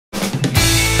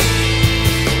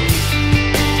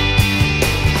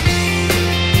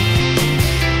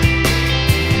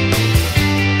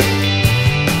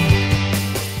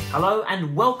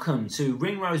and welcome to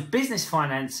Ringrose Business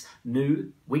Finance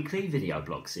new weekly video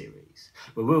blog series,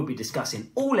 where we'll be discussing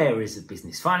all areas of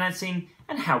business financing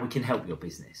and how we can help your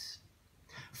business.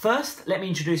 First, let me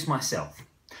introduce myself.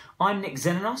 I'm Nick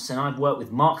Zenanos and I've worked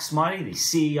with Mark Smiley, the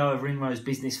CEO of Ringrose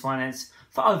Business Finance,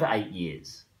 for over 8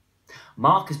 years.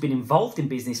 Mark has been involved in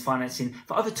business financing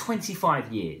for over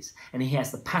 25 years and he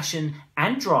has the passion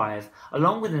and drive,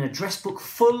 along with an address book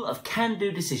full of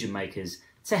can-do decision makers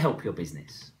to help your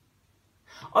business.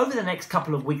 Over the next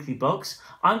couple of weekly blogs,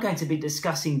 I'm going to be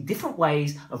discussing different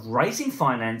ways of raising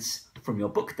finance from your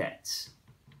book debts.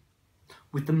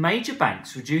 With the major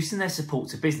banks reducing their support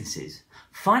to businesses,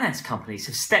 finance companies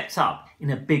have stepped up in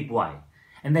a big way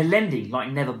and they're lending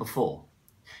like never before.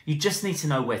 You just need to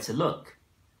know where to look.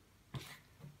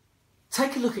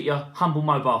 Take a look at your humble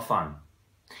mobile phone.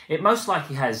 It most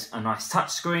likely has a nice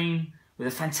touch screen with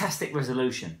a fantastic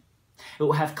resolution. It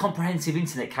will have comprehensive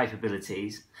internet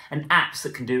capabilities and apps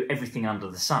that can do everything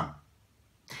under the sun.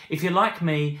 If you're like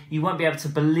me, you won't be able to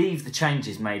believe the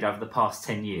changes made over the past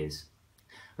 10 years.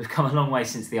 We've come a long way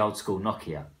since the old school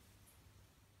Nokia.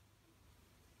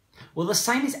 Well, the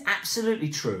same is absolutely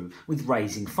true with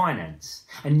raising finance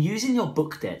and using your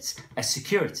book debts as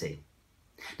security.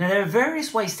 Now, there are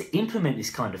various ways to implement this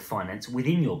kind of finance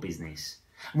within your business,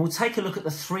 and we'll take a look at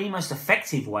the 3 most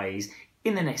effective ways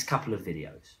in the next couple of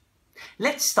videos.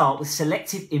 Let's start with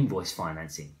selective invoice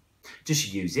financing.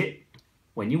 Just use it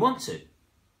when you want to.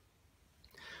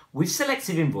 With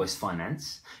selective invoice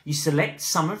finance, you select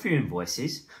some of your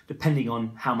invoices, depending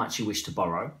on how much you wish to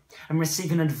borrow, and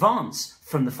receive an advance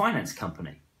from the finance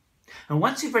company. And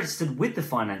once you've registered with the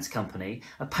finance company,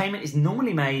 a payment is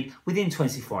normally made within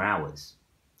 24 hours.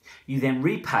 You then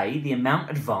repay the amount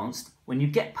advanced when you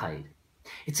get paid.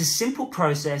 It's a simple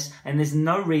process and there's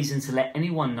no reason to let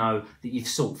anyone know that you've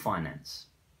sought finance.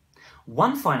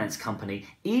 One finance company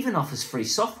even offers free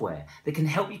software that can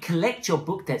help you collect your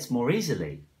book debts more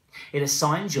easily. It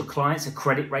assigns your clients a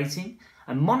credit rating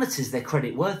and monitors their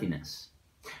credit worthiness.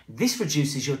 This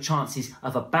reduces your chances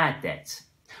of a bad debt.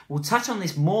 We'll touch on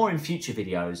this more in future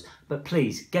videos, but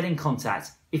please get in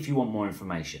contact if you want more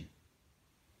information.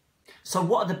 So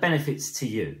what are the benefits to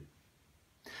you?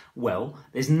 Well,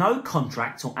 there's no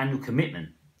contract or annual commitment.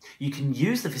 You can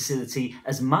use the facility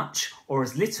as much or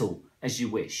as little as you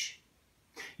wish.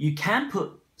 You can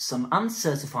put some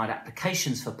uncertified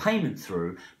applications for payment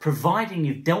through, providing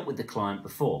you've dealt with the client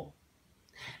before.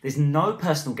 There's no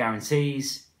personal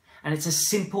guarantees, and it's a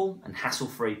simple and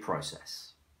hassle-free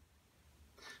process.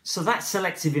 So that's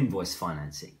selective invoice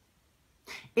financing.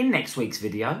 In next week's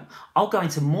video, I'll go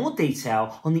into more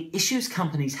detail on the issues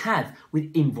companies have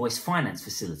with invoice finance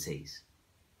facilities.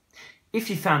 If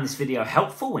you found this video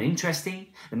helpful and interesting,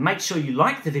 then make sure you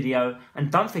like the video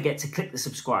and don't forget to click the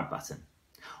subscribe button.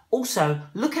 Also,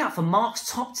 look out for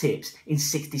Mark's top tips in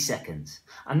 60 seconds,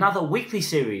 another weekly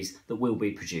series that we'll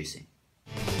be producing.